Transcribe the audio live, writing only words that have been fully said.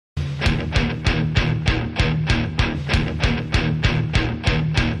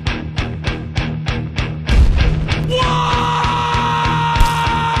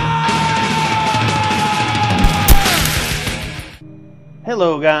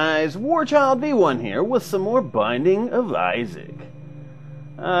Hello guys, Warchild V1 here with some more Binding of Isaac.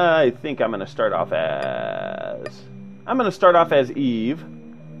 I think I'm going to start off as Eve,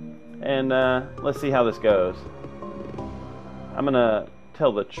 and let's see how this goes. I'm going to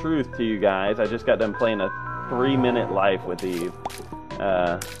tell the truth to you guys. I just got done playing a 3-minute life with Eve,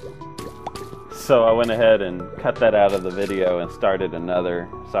 so I went ahead and cut that out of the video and started another.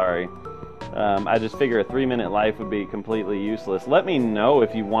 Sorry. I just figure a 3-minute life would be completely useless. Let me know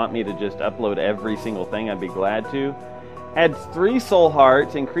if you want me to just upload every single thing. I'd be glad to. Adds 3 soul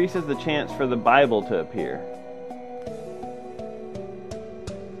hearts, increases the chance for the Bible to appear.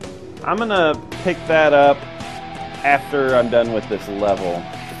 I'm gonna pick that up after I'm done with this level.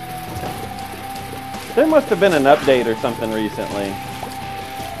 There must have been an update or something recently,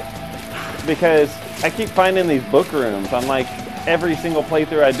 because I keep finding these book rooms. I'm like, every single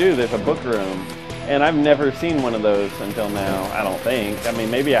playthrough I do, there's a book room, and I've never seen one of those until now. I don't think. I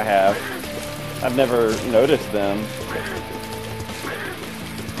mean, maybe I have. I've never noticed them.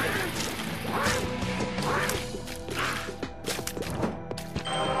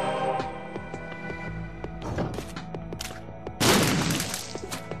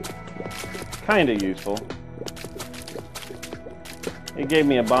 Kinda useful. It gave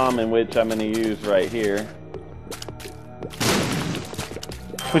me a bomb in which I'm gonna use right here,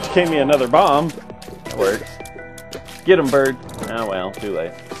 which gave me another bomb. That works. Get him, bird. Oh well, too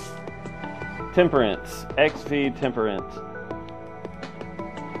late. Temperance. XV Temperance.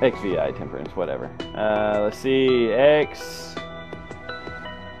 XVI Temperance, whatever. Let's see. X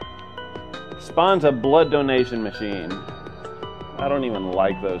spawns a blood donation machine. I don't even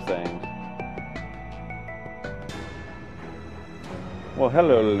like those things. Well,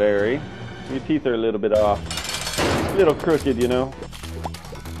 hello, Larry. Your teeth are a little bit off. A little crooked, you know.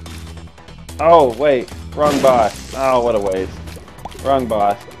 Oh, wait. Wrong boss. Oh, what a waste. Wrong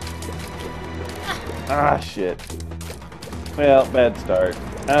boss. Ah, shit. Well, bad start.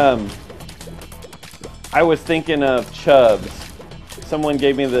 I was thinking of Chubbs. Someone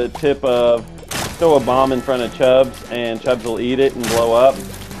gave me the tip of throw a bomb in front of Chubbs and Chubbs will eat it and blow up.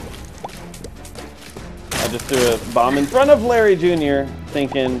 I just threw a bomb in front of Larry Jr.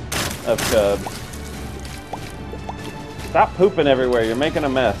 thinking of Chubbs. Stop pooping everywhere. You're making a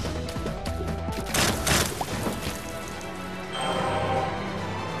mess.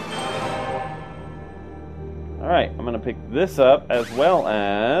 Alright, I'm going to pick this up as well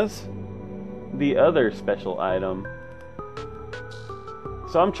as the other special item.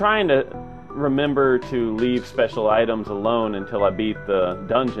 So I'm trying to remember to leave special items alone until I beat the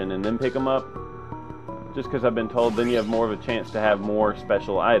dungeon and then pick them up. Just because I've been told then you have more of a chance to have more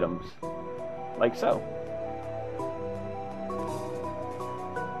special items. Like so.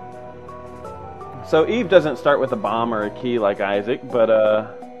 So Eve doesn't start with a bomb or a key like Isaac,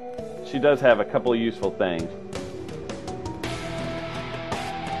 but she does have a couple useful things.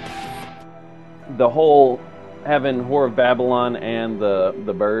 The whole having Whore of Babylon and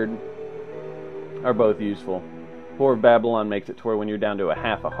the bird are both useful. Whore of Babylon makes it to where when you're down to a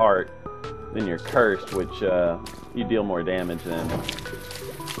half a heart, then you're cursed, which you deal more damage then.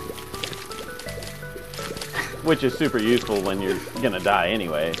 Which is super useful when you're gonna die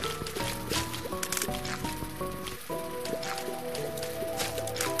anyway.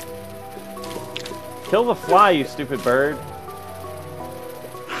 Kill the fly, you stupid bird.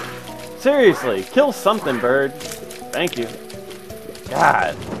 Seriously, kill something, bird. Thank you.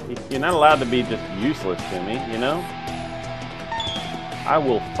 God, you're not allowed to be just useless to me, you know? I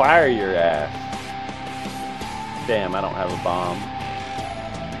will fire your ass. Damn, I don't have a bomb.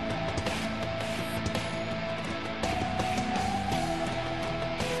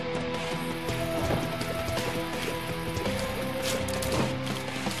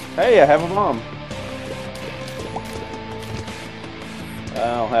 Hey, I have a bomb.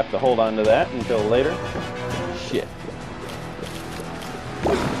 I'll have to hold on to that until later. Shit.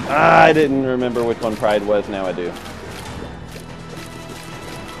 I didn't remember which one Pride was, now I do.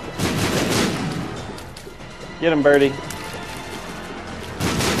 Get him, birdie.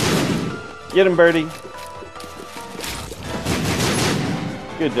 Get him, birdie.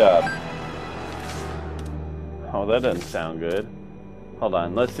 Good job. Oh, that doesn't sound good. Hold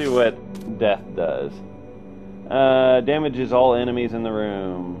on, let's see what death does. Damages all enemies in the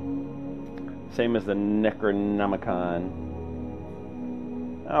room. Same as the Necronomicon.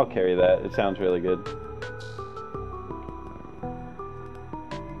 I'll carry that. It sounds really good.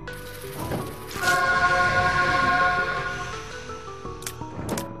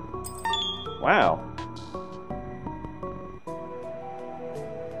 Wow.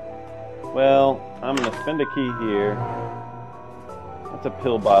 Well, I'm going to spend a key here. That's a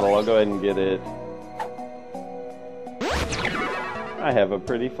pill bottle. I'll go ahead and get it. I have a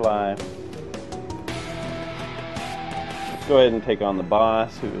pretty fly. Let's go ahead and take on the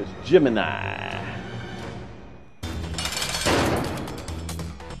boss, who is Gemini.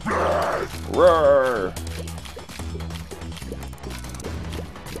 Roar!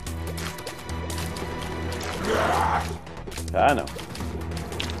 I know.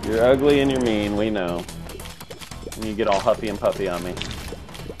 You're ugly and you're mean, we know. And you get all huffy and puffy on me.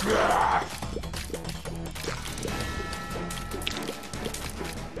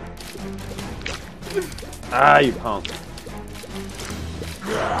 Ah, you punk.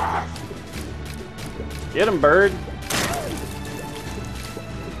 Get him, bird.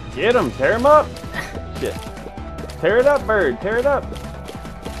 Get him, tear him up. Shit. Tear it up, bird, tear it up.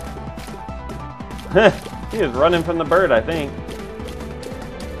 He is running from the bird, I think.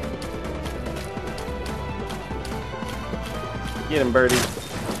 Get him, birdie.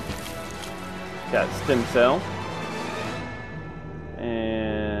 Got stem cell.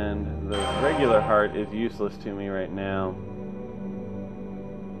 And the regular heart is useless to me right now.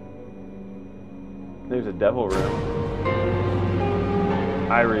 There's a devil room.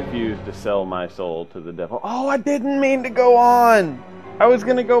 I refuse to sell my soul to the devil. Oh, I didn't mean to go on! I was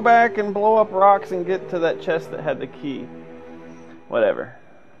gonna go back and blow up rocks and get to that chest that had the key. Whatever.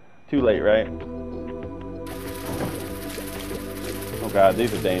 Too late, right? Oh god,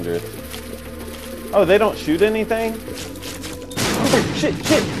 these are dangerous. Oh, they don't shoot anything? Oh, shit,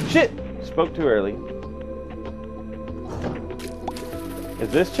 shit, shit! Spoke too early. Is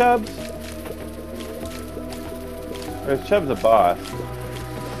this Chubbs? Or is Chubbs a boss?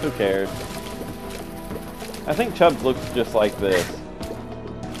 Who cares? I think Chubbs looks just like this.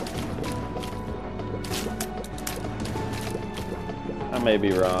 I may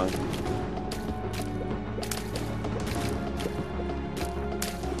be wrong.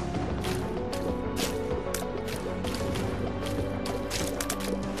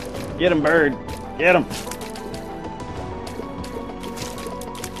 Get him, bird. Get him.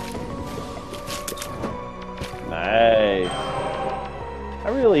 Nice. I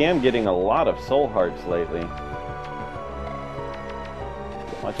really am getting a lot of soul hearts lately.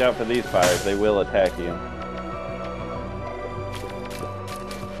 Watch out for these fires. They will attack you.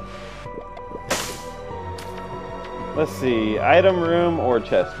 Let's see. Item room or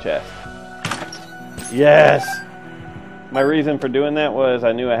chest? Yes! My reason for doing that was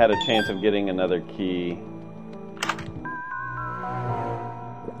I knew I had a chance of getting another key.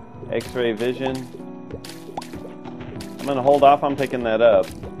 X-ray vision. I'm gonna hold off on picking that up,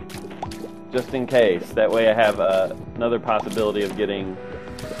 just in case. That way I have another possibility of getting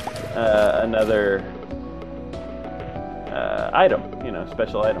another item, you know,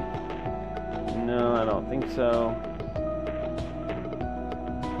 special item. No, I don't think so.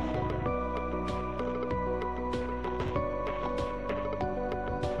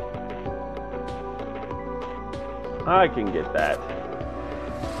 I can get that.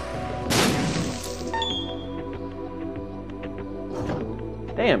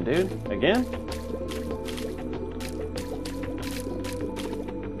 Damn, dude. Again?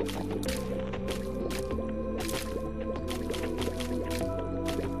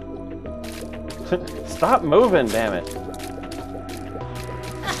 Stop moving, damn it.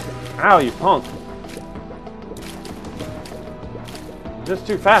 Ow, you punk. You're just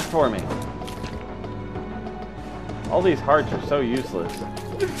too fast for me. All these hearts are so useless.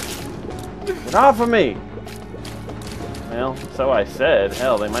 Get off of me! Well, so I said.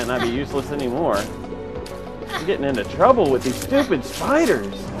 Hell, they might not be useless anymore. I'm getting into trouble with these stupid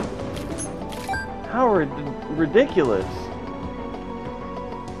spiders. How ridiculous.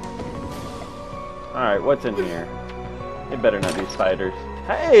 Alright, what's in here? It better not be spiders.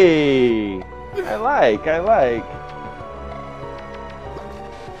 Hey! I like.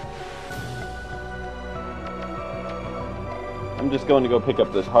 I'm just going to go pick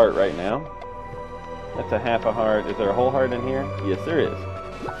up this heart right now. That's a half a heart. Is there a whole heart in here? Yes, there is.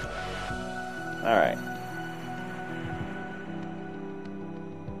 Alright.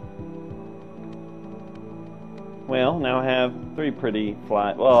 Well, now I have three pretty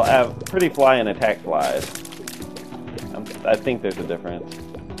fly... Well, I have pretty fly and attack flies. I think there's a difference.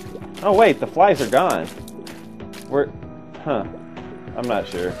 Oh, wait, the flies are gone. Huh. I'm not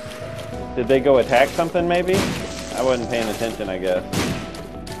sure. Did they go attack something, maybe? I wasn't paying attention, I guess.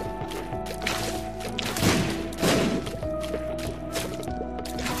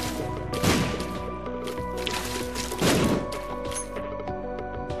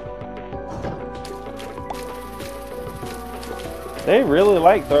 They really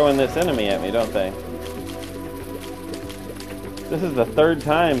like throwing this enemy at me, don't they? This is the third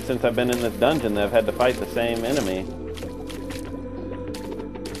time since I've been in this dungeon that I've had to fight the same enemy.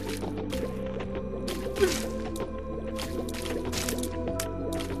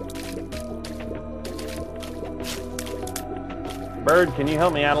 Bird, can you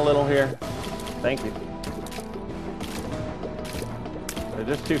help me out a little here? Thank you.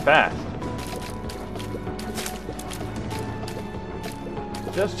 They're just too fast.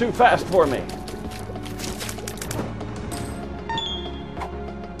 Just too fast for me.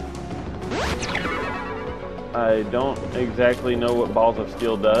 I don't exactly know what Balls of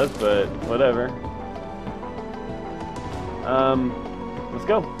Steel does, but whatever. Let's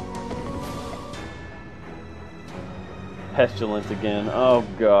go. Pestilence again. Oh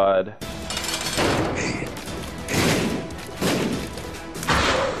God.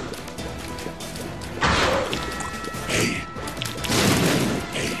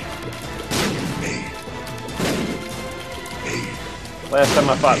 Last time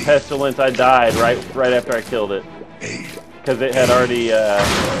I fought Pestilence, I died right after I killed it, because it had already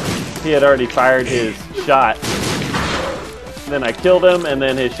he had already fired his shot. Then I killed him, and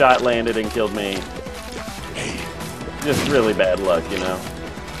then his shot landed and killed me. Just really bad luck, you know,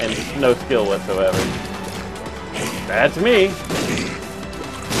 and no skill whatsoever. That's me.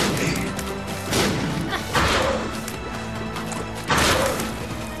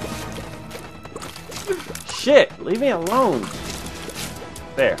 Shit, leave me alone.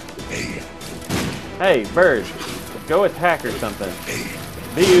 There. Hey, bird, go attack or something.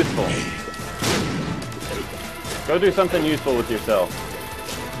 Be useful. Go do something useful with yourself.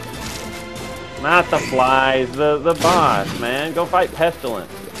 Not the flies, the boss, man. Go fight Pestilence.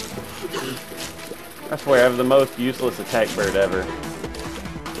 I swear I have the most useless attack bird ever.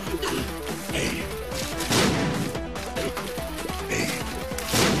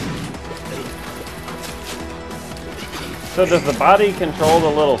 So does the body control the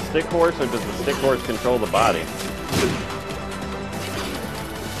little stick horse, or does the stick horse control the body?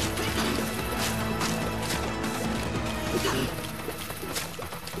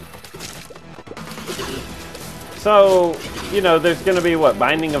 So, you know, there's going to be, what,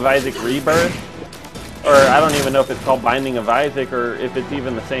 Binding of Isaac Rebirth? Or I don't even know if it's called Binding of Isaac, or if it's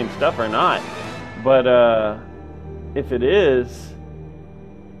even the same stuff or not. But, if it is,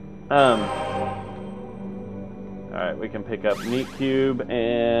 alright, we can pick up Meat Cube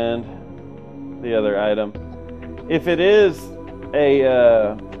and the other item. If it is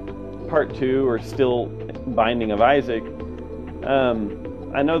a part 2 or still Binding of Isaac,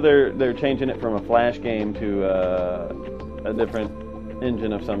 I know they're changing it from a Flash game to a different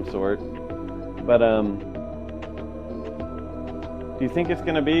engine of some sort. But do you think it's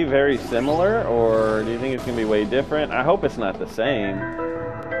going to be very similar, or do you think it's going to be way different? I hope it's not the same.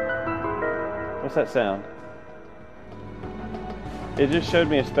 What's that sound? It just showed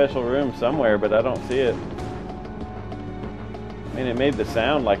me a special room somewhere, but I don't see it. I mean, it made the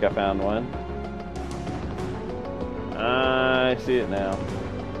sound like I found one. I see it now.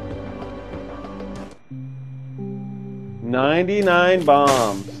 99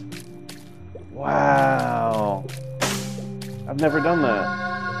 bombs. Wow. I've never done that.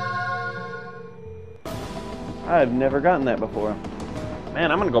 I've never gotten that before.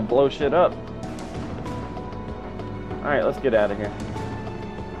 Man, I'm gonna go blow shit up. Alright, let's get out of here.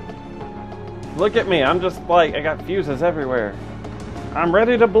 Look at me, I'm just like, I got fuses everywhere. I'm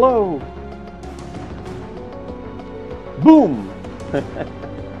ready to blow. Boom!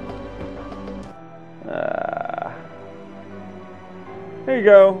 Here you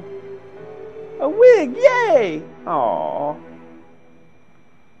go. A wig, yay! Aww.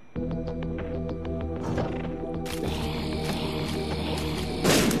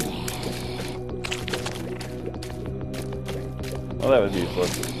 Well, that was useless.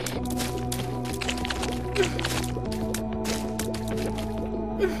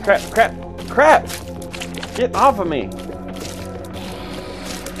 Crap, crap, crap! Get off of me!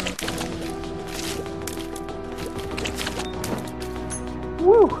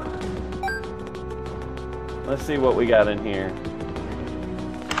 Woo! Let's see what we got in here.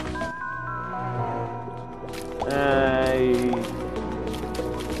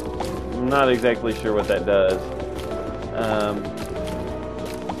 I'm not exactly sure what that does.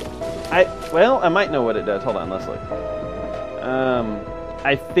 Well, I might know what it does. Hold on, let's look.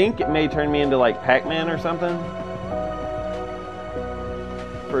 I think it may turn me into like Pac-Man or something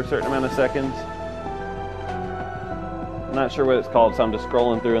for a certain amount of seconds. I'm not sure what it's called, so I'm just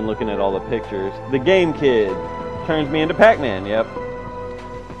scrolling through and looking at all the pictures. The Game Kid turns me into Pac-Man, yep.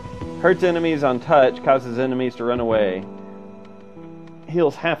 Hurts enemies on touch, causes enemies to run away.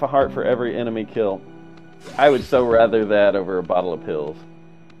 Heals half a heart for every enemy kill. I would so rather that over a bottle of pills.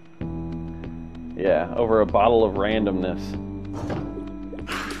 Yeah, over a bottle of randomness.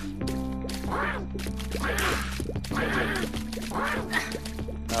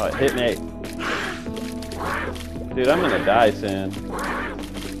 Oh, it hit me. Dude, I'm gonna die soon.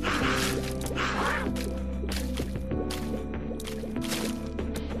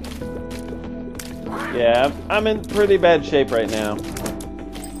 Yeah, I'm in pretty bad shape right now.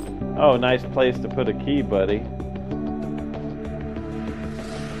 Oh, nice place to put a key, buddy.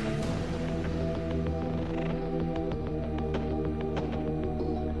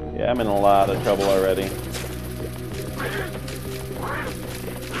 Yeah, I'm in a lot of trouble already.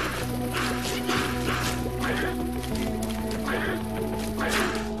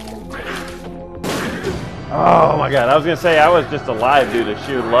 Oh my god, I was gonna say I was just alive due to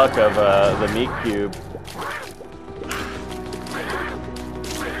sheer luck of the meat cube.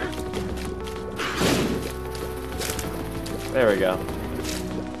 There we go.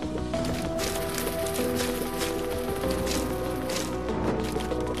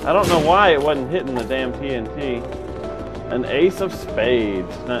 I don't know why it wasn't hitting the damn TNT. An ace of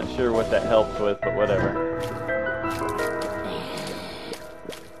spades. Not sure what that helps with, but whatever.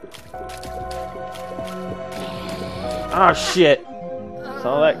 Oh shit!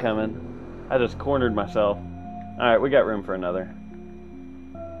 Saw that coming. I just cornered myself. Alright, we got room for another.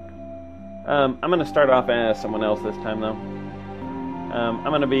 I'm gonna start off as someone else this time though. I'm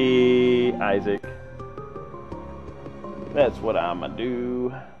gonna be Isaac. That's what I'm gonna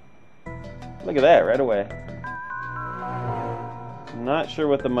do. Look at that, right away. Not sure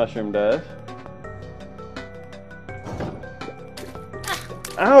what the mushroom does.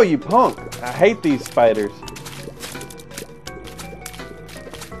 Ow, you punk! I hate these spiders.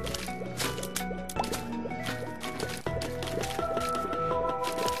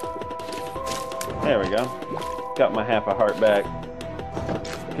 There we go. Got my half a heart back.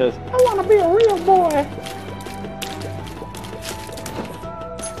 Because I want to be a real boy.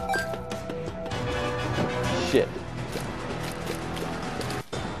 Shit.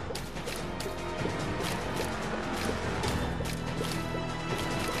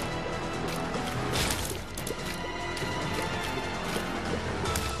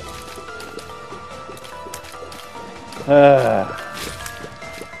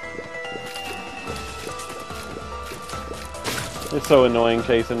 It's so annoying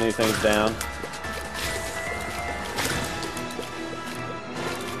chasing these things down.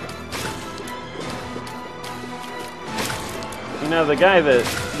 You know, the guy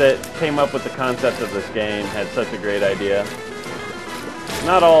that came up with the concept of this game had such a great idea.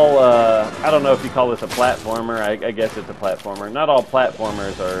 Not all, I don't know if you call this a platformer, I guess it's a platformer. Not all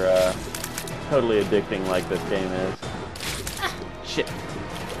platformers are totally addicting like this game is. Shit.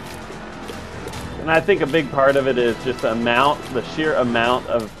 And I think a big part of it is just the sheer amount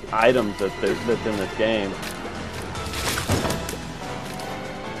of items that's in this game.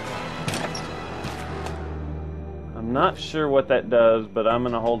 I'm not sure what that does, but I'm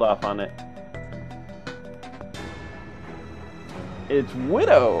gonna hold off on it. It's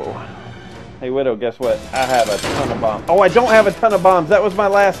Widow. Hey Widow, guess what? I have a ton of bombs. Oh, I don't have a ton of bombs. That was my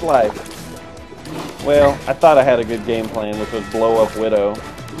last life. Well, I thought I had a good game plan, which was blow up Widow.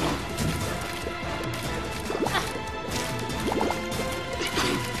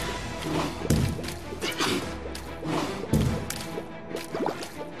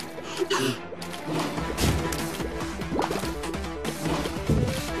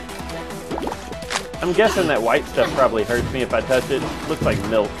 I'm guessing that white stuff probably hurts me if I touch it. Looks like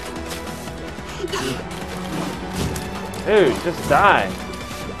milk. Dude, just die.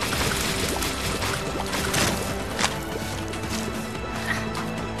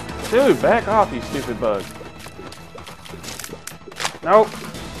 Dude, back off, you stupid bug. Nope.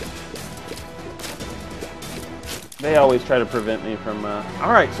 They always try to prevent me from...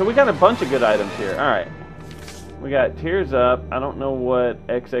 Alright, so we got a bunch of good items here. Alright. We got Tears Up. I don't know what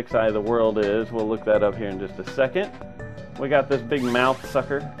XXI the world is. We'll look that up here in just a second. We got this big mouth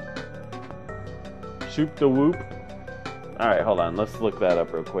sucker. Shoop the Whoop. Alright, hold on. Let's look that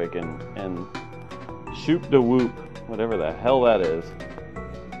up real quick and Shoop the Whoop. Whatever the hell that is.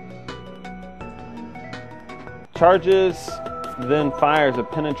 Charges, then fires a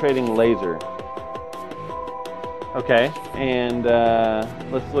penetrating laser. Okay, and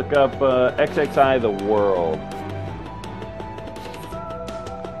let's look up XXI the world.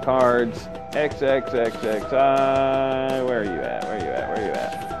 Cards, XXXXI, where are you at, where are you at, where are you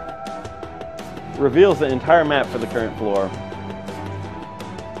at? Reveals the entire map for the current floor.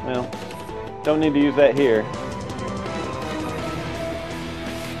 Well, don't need to use that here.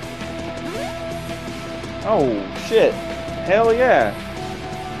 Oh, shit. Hell yeah.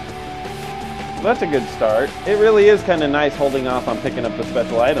 That's a good start. It really is kind of nice holding off on picking up the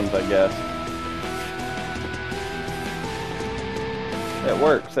special items, I guess. That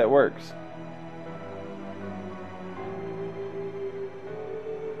works, that works.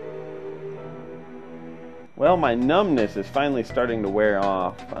 Well, my numbness is finally starting to wear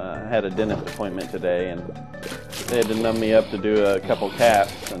off. I had a dentist appointment today, and they had to numb me up to do a couple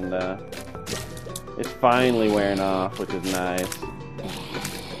caps, and it's finally wearing off, which is nice.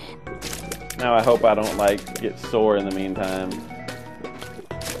 Now I hope I don't, like, get sore in the meantime.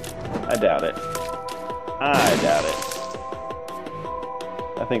 I doubt it. I doubt it.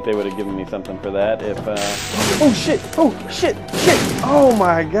 I think they would have given me something for that if, Oh, shit! Oh, shit! Shit! Oh,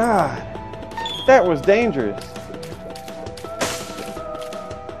 my God! That was dangerous.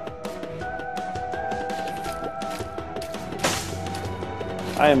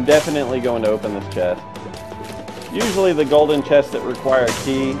 I am definitely going to open this chest. Usually the golden chests that require a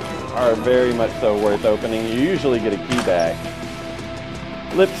key are very much so worth opening. You usually get a key back.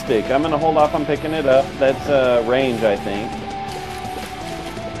 Lipstick. I'm going to hold off on picking it up. That's range, I think.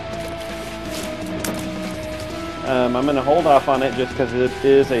 I'm going to hold off on it just because it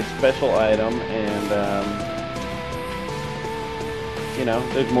is a special item, and you know,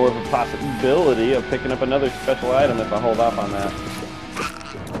 there's more of a possibility of picking up another special item if I hold off on that.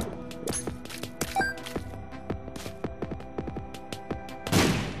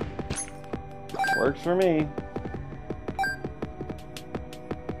 Works for me.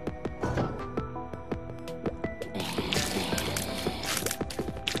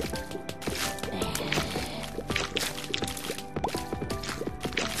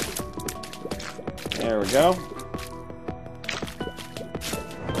 There we go.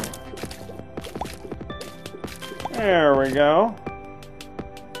 There we go.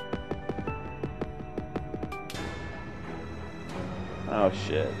 Oh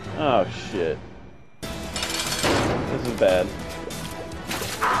shit. Oh shit. This is bad.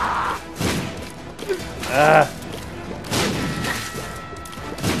 Ah.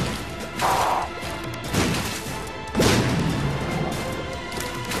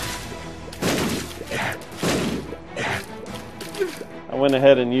 I went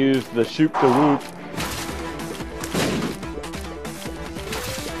ahead and used the shoot to whoop.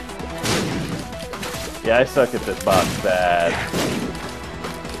 Yeah, I suck at this boss bad.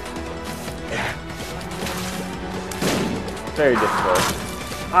 Very difficult.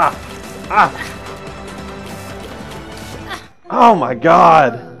 Ah! Ah! Oh my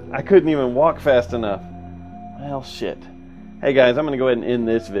God! I couldn't even walk fast enough. Well, shit. Hey guys, I'm gonna go ahead and end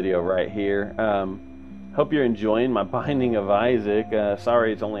this video right here. Hope you're enjoying my Binding of Isaac.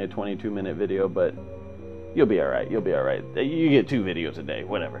 Sorry it's only a 22-minute video, but you'll be alright. You'll be alright. You get 2 videos a day,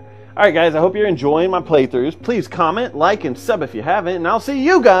 whatever. Alright guys, I hope you're enjoying my playthroughs. Please comment, like, and sub if you haven't, and I'll see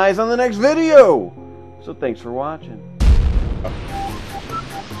you guys on the next video. So thanks for watching.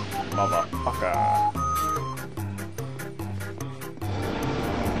 Motherfucker.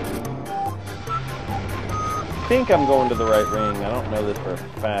 I think I'm going to the right ring. I don't know this for a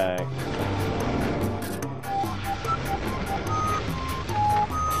fact.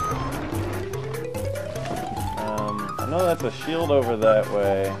 I know that's a shield over that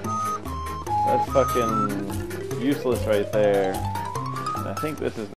way. That's fucking useless right there. And I think this is